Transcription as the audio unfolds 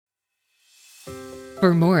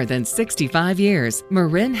For more than 65 years,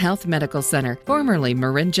 Marin Health Medical Center, formerly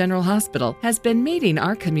Marin General Hospital, has been meeting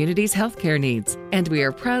our community's healthcare needs, and we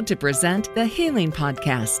are proud to present the Healing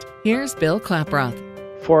Podcast. Here's Bill Klaproth.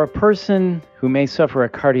 For a person who may suffer a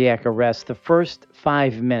cardiac arrest, the first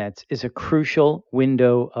 5 minutes is a crucial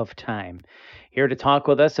window of time. Here to talk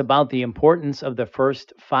with us about the importance of the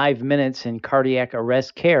first 5 minutes in cardiac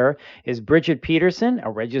arrest care is Bridget Peterson, a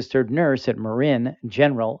registered nurse at Marin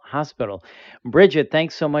General Hospital. Bridget,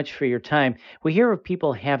 thanks so much for your time. We hear of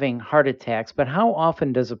people having heart attacks, but how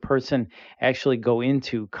often does a person actually go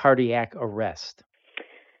into cardiac arrest?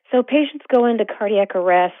 So patients go into cardiac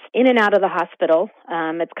arrest in and out of the hospital.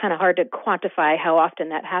 It's kind of hard to quantify how often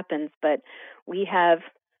that happens, but we have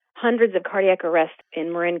hundreds of cardiac arrests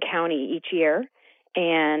in Marin County each year,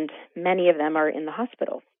 and many of them are in the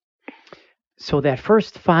hospital. So that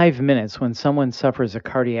first 5 minutes when someone suffers a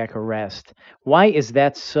cardiac arrest, why is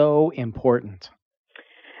that so important?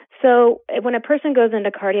 So when a person goes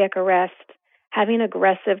into cardiac arrest, having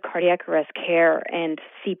aggressive cardiac arrest care and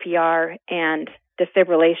CPR and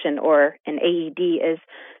defibrillation or an AED is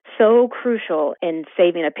so crucial in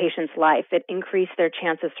saving a patient's life. It increased their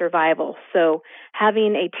chance of survival. So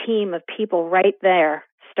having a team of people right there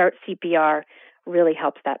start CPR really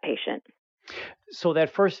helps that patient. So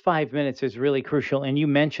that first 5 minutes is really crucial. And you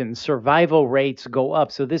mentioned survival rates go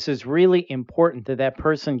up. So this is really important that that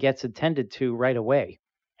person gets attended to right away.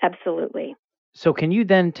 Absolutely. So can you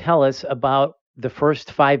then tell us about the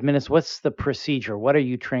first 5 minutes? What's the procedure? What are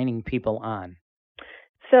you training people on?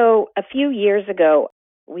 So a few years ago,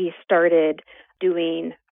 we started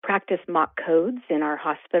doing practice mock codes in our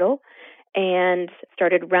hospital and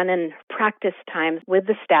started running practice times with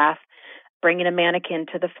the staff, bringing a mannequin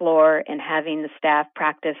to the floor and having the staff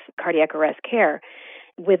practice cardiac arrest care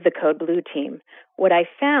with the Code Blue team. What I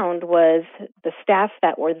found was the staff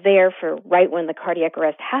that were there for right when the cardiac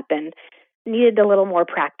arrest happened needed a little more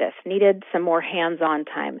practice, needed some more hands-on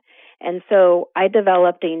time. And so I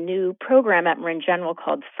developed a new program at Marin General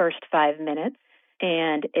called First 5 Minutes,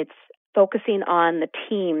 and it's focusing on the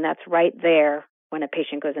team that's right there when a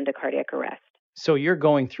patient goes into cardiac arrest. So you're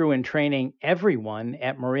going through and training everyone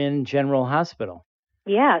at Marin General Hospital.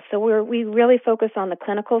 Yeah, so we really focus on the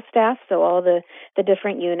clinical staff, so all the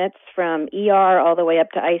different units from ER all the way up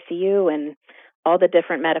to ICU and all the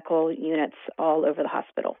different medical units all over the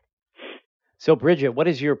hospital. So, Bridget, what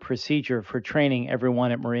is your procedure for training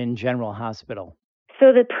everyone at Marin General Hospital?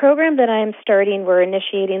 So the program that I'm starting, we're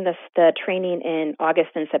initiating the training in August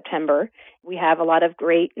and September. We have a lot of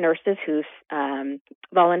great nurses who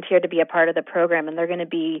volunteered to be a part of the program, and they're going to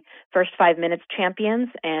be First 5 Minutes champions,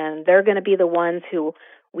 and they're going to be the ones who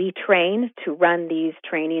we train to run these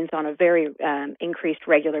trainings on a very increased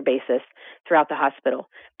regular basis throughout the hospital,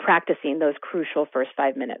 practicing those crucial first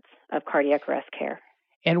 5 minutes of cardiac arrest care.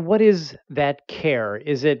 And what is that care?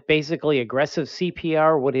 Is it basically aggressive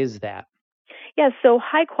CPR? What is that? Yeah, so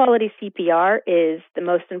high quality CPR is the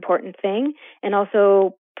most important thing, and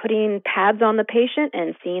also putting pads on the patient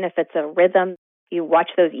and seeing if it's a rhythm. You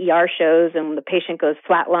watch those ER shows and the patient goes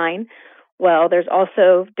flatline. Well, there's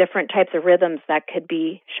also different types of rhythms that could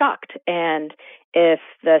be shocked. And if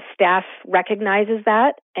the staff recognizes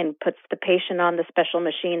that and puts the patient on the special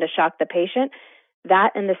machine to shock the patient,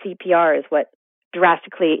 that and the CPR is what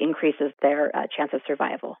drastically increases their chance of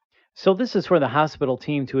survival. So this is for the hospital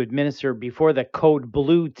team to administer before the Code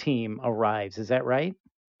Blue team arrives. Is that right?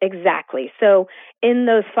 Exactly. So in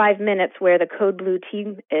those 5 minutes where the Code Blue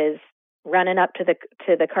team is running up to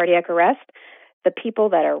the cardiac arrest, the people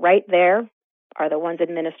that are right there are the ones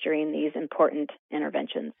administering these important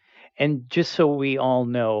interventions. And just so we all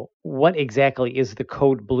know, what exactly is the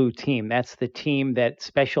Code Blue team? That's the team that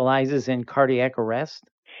specializes in cardiac arrest?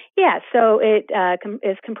 Yeah, so it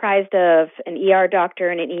is comprised of an ER doctor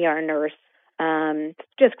and an ER nurse,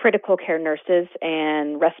 just critical care nurses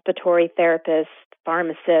and respiratory therapists,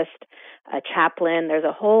 pharmacist, a chaplain. There's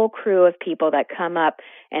a whole crew of people that come up,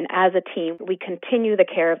 and as a team, we continue the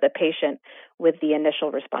care of the patient with the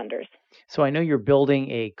initial responders. So I know you're building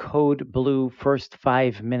a Code Blue First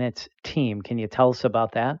 5 Minutes team. Can you tell us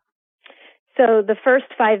about that? So the First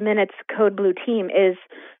 5 Minutes Code Blue team is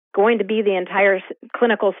going to be the entire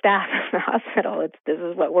clinical staff of the hospital. This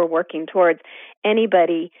is what we're working towards.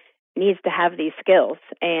 Anybody needs to have these skills,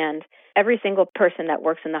 and every single person that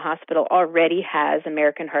works in the hospital already has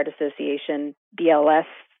American Heart Association BLS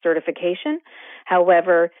certification.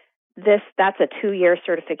 However, that's a 2-year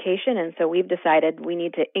certification, and so we've decided we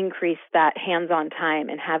need to increase that hands-on time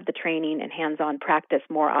and have the training and hands-on practice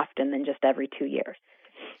more often than just every 2 years.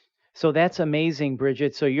 So that's amazing,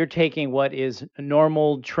 Bridget. So you're taking what is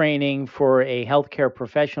normal training for a healthcare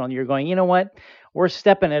professional and you're going, you know what? We're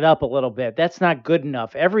stepping it up a little bit. That's not good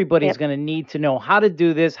enough. Everybody's Yep. going to need to know how to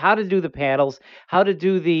do this, how to do the paddles, how to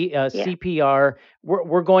do the Yeah. CPR.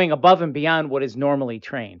 We're going above and beyond what is normally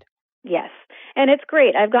trained. Yes. And it's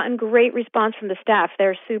great. I've gotten great response from the staff.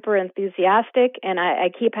 They're super enthusiastic, and I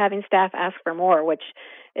keep having staff ask for more, which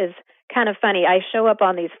is kind of funny. I show up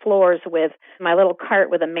on these floors with my little cart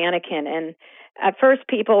with a mannequin, and at first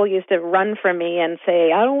people used to run from me and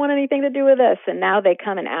say, I don't want anything to do with this. And now they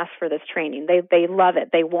come and ask for this training. They love it.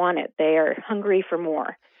 They want it. They are hungry for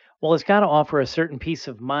more. Well, it's got to offer a certain peace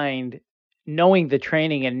of mind knowing the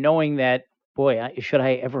training and knowing that, boy, should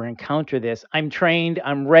I ever encounter this, I'm trained,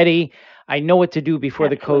 I'm ready, I know what to do before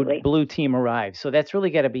the Absolutely. Code Blue team arrives. So that's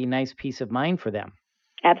really got to be a nice peace of mind for them.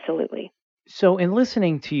 Absolutely. So, in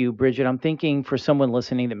listening to you, Bridget, I'm thinking for someone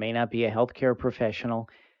listening that may not be a healthcare professional,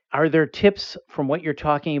 are there tips from what you're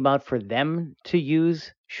talking about for them to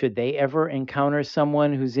use should they ever encounter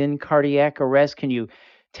someone who's in cardiac arrest? Can you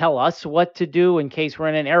tell us what to do in case we're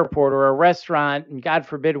in an airport or a restaurant and God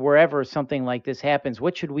forbid, wherever something like this happens?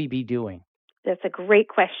 What should we be doing? That's a great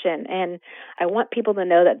question. And I want people to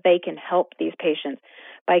know that they can help these patients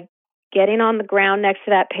by getting on the ground next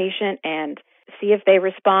to that patient and see if they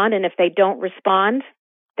respond. And if they don't respond,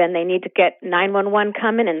 then they need to get 911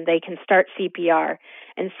 coming and they can start CPR.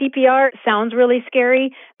 And CPR sounds really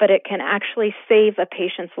scary, but it can actually save a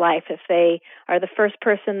patient's life if they are the first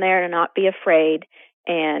person there to not be afraid,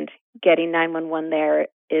 and getting 911 there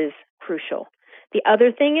is crucial. The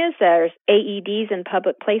other thing is there's AEDs in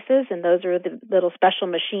public places, and those are the little special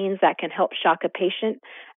machines that can help shock a patient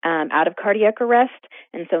out of cardiac arrest.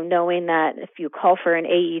 And so knowing that if you call for an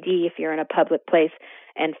AED, if you're in a public place,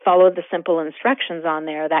 and follow the simple instructions on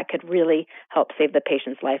there, that could really help save the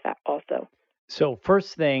patient's life also. So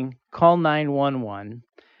first thing, call 911.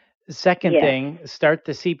 Second Yes. thing, start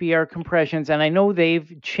the CPR compressions. And I know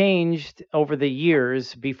they've changed over the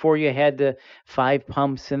years. Before you had the 5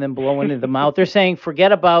 pumps and then blow into the mouth. They're saying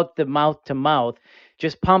forget about the mouth to mouth.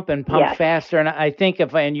 Just pump and pump Yes. faster. And I think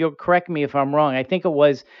and you'll correct me if I'm wrong, I think it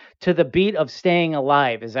was to the beat of staying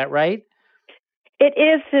alive. Is that right? It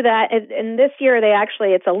is to that, and this year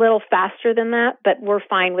it's a little faster than that, but we're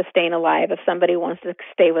fine with staying alive if somebody wants to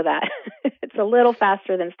stay with that. It's a little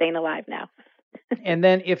faster than staying alive now. And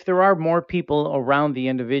then if there are more people around the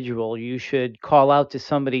individual, you should call out to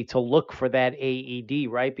somebody to look for that AED,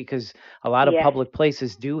 right? Because a lot of Yes. public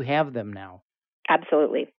places do have them now.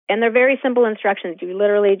 Absolutely. And they're very simple instructions. You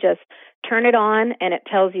literally just turn it on and it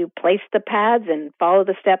tells you place the pads and follow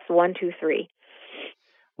the steps 1, 2, 3.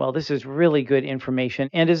 Well, this is really good information.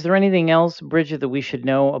 And is there anything else, Bridget, that we should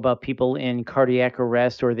know about people in cardiac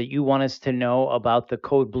arrest or that you want us to know about the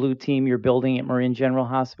Code Blue team you're building at Marin General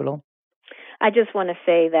Hospital? I just want to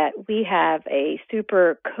say that we have a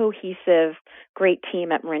super cohesive, great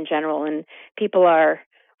team at Marin General, and people are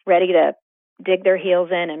ready to dig their heels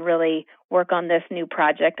in and really work on this new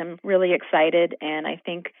project. I'm really excited, and I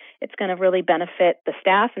think it's going to really benefit the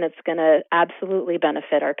staff, and it's going to absolutely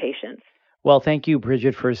benefit our patients. Well, thank you,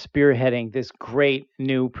 Bridget, for spearheading this great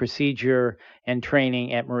new procedure and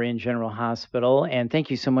training at Marin General Hospital. And thank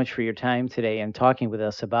you so much for your time today and talking with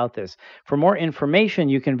us about this. For more information,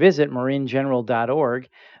 you can visit maringeneral.org.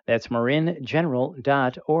 That's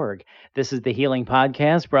maringeneral.org. This is the Healing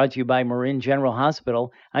Podcast brought to you by Marin General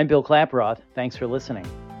Hospital. I'm Bill Klaproth. Thanks for listening.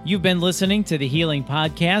 You've been listening to the Healing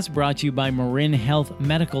Podcast brought to you by Marin Health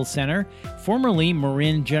Medical Center, formerly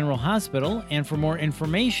Marin General Hospital. And for more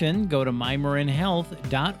information, go to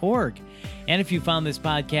mymarinhealth.org. And if you found this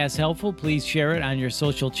podcast helpful, please share it on your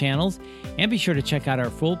social channels and be sure to check out our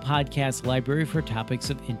full podcast library for topics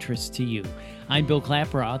of interest to you. I'm Bill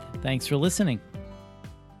Klaproth. Thanks for listening.